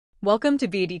Welcome to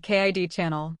BDKID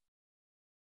channel.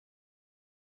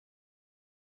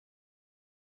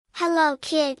 Hello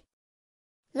kid.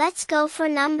 Let's go for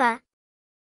number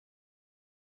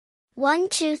 1,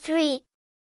 2, 3.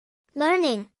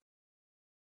 Learning.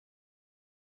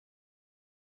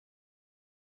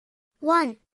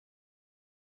 1,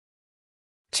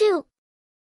 2,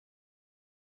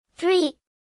 3,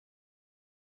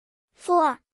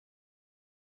 4,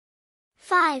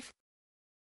 5,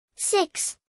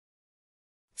 6,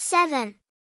 7,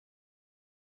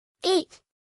 8,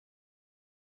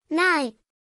 9,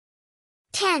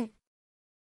 10,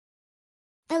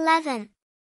 11,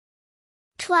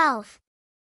 12,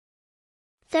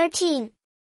 13,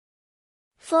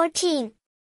 14,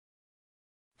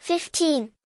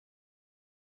 15,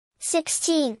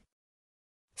 16,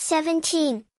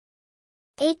 17,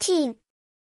 18,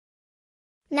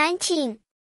 19,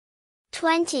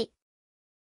 20.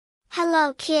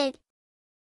 Hello kid.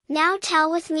 Now tell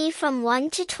with me from 1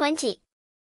 to 20.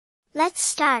 Let's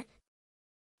start.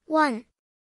 1,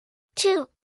 2,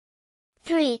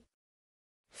 3,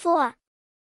 4,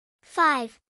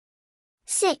 5,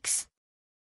 6,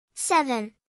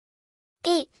 7,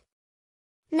 8,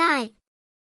 9,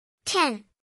 10,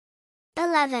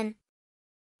 11,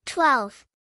 12,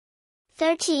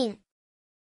 13,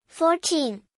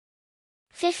 14,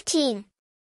 15,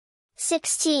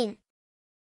 16,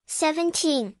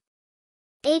 17,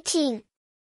 18,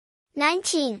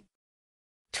 19,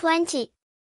 20.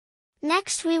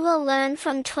 Next we will learn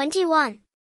from 21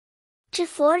 to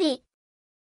 40.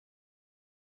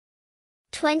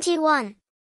 21,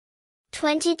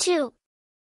 22,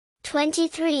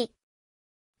 23,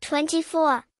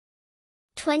 24,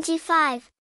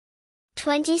 25,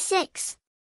 26,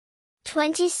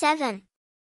 27,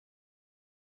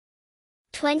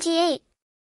 28,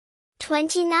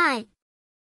 29,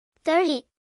 30,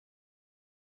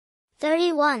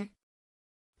 31,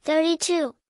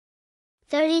 32,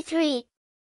 33,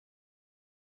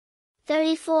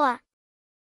 34,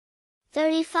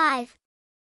 35,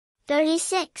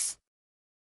 36,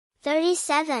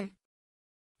 37,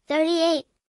 38,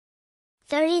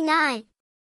 39,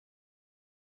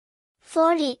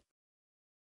 40.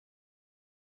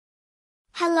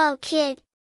 Hello kid.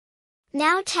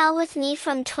 Now tell with me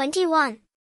from 21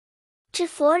 to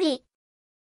 40.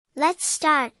 Let's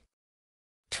start.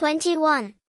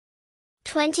 21,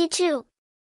 22,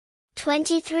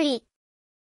 23,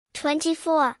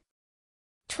 24,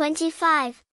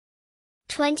 25,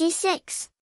 26,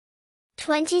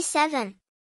 27,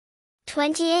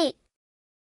 28,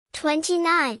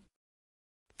 29,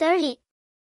 30,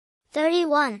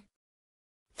 31,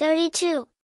 32,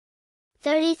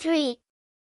 33,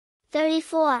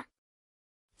 34,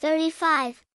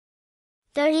 35,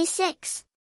 36,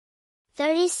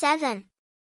 37,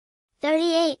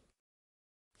 38,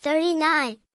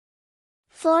 39,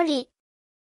 40.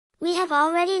 We have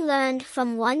already learned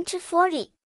from 1 to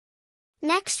 40.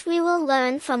 Next we will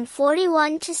learn from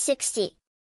 41 to 60.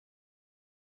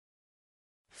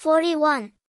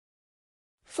 41,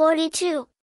 42,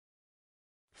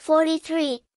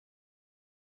 43,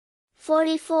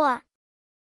 44,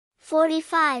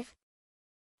 45,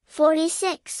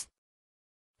 46,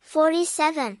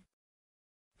 47,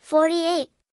 48,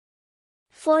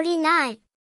 49,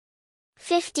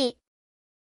 50,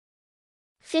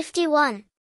 51,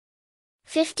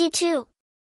 52,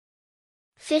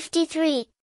 53,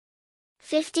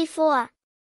 54,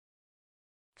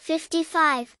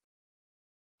 55,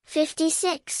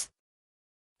 56,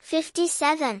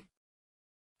 57,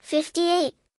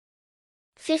 58,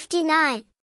 59,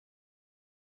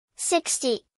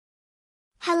 60.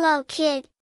 Hello kid.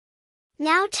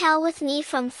 Now tell with me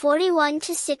from 41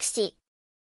 to 60.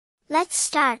 Let's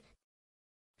start.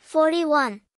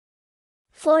 41,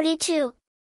 42,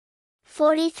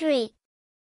 43,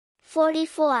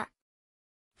 44,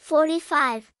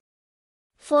 45,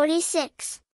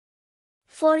 46,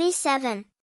 47,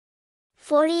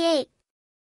 48,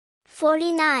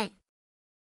 49,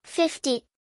 50,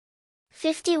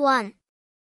 51,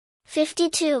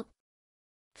 52,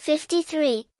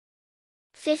 53,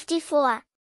 54,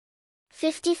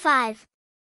 55,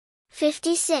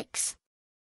 56,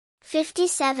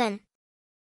 57,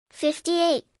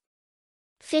 58,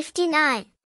 59,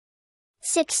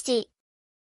 60.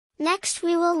 Next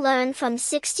we will learn from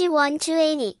 61 to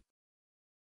 80.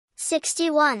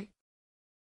 61,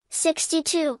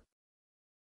 62,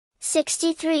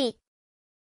 63,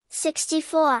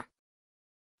 64,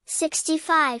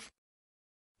 65,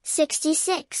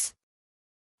 66,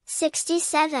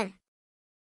 67,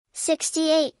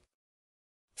 68,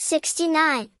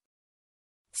 69,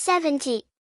 70,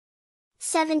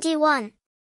 71,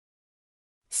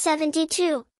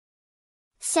 72,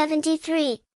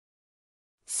 73,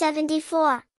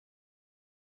 74,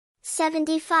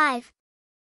 75,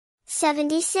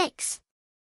 76,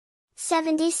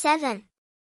 77,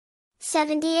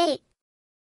 78,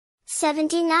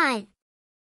 79,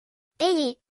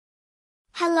 80.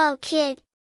 Hello, kid.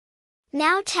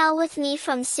 Now tell with me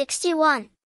from 61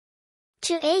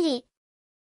 to 80.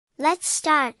 Let's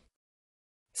start.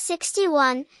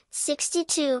 61,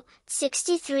 62,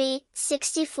 63,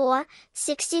 64,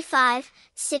 65,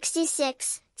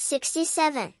 66,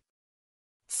 67,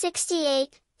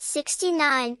 68,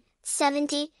 69,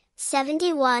 70,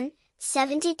 71,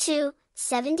 72,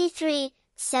 73,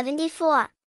 74,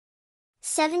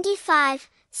 75,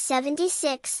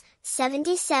 76,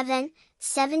 77,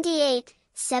 78,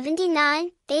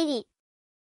 79, 80.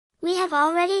 We have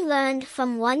already learned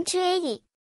from 1 to 80.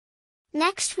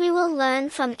 Next we will learn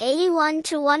from 81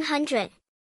 to 100.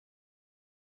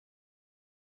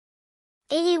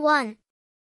 81,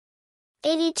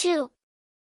 82,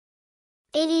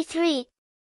 83,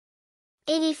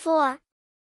 84,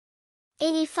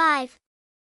 85,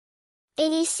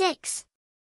 86,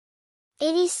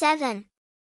 87,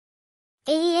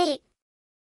 88,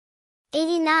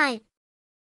 89,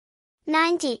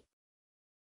 90,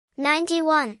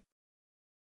 91,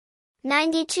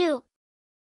 92,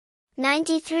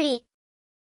 93,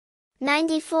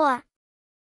 94,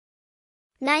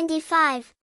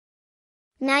 95,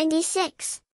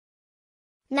 96,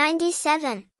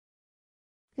 97,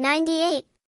 98,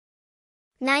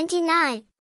 99,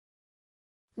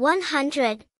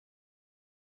 100.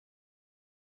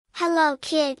 Hello,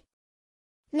 kid.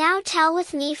 Now tell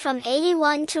with me from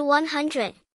 81 to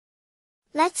 100.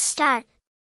 Let's start.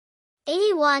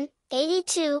 81,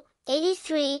 82,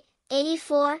 83,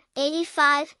 84,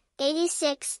 85,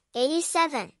 86,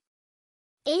 87,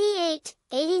 88,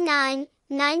 89,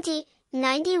 90,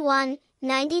 91,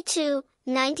 92,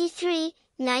 93,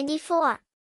 94,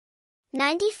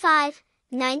 95,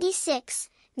 96,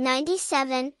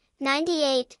 97,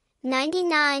 98,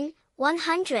 99,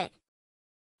 100.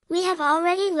 We have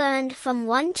already learned from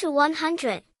 1 to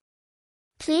 100.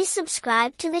 Please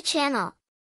subscribe to the channel.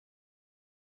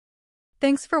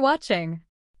 Thanks for watching.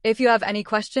 If you have any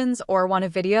questions or want a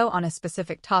video on a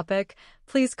specific topic,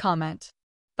 please comment.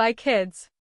 Bye, kids.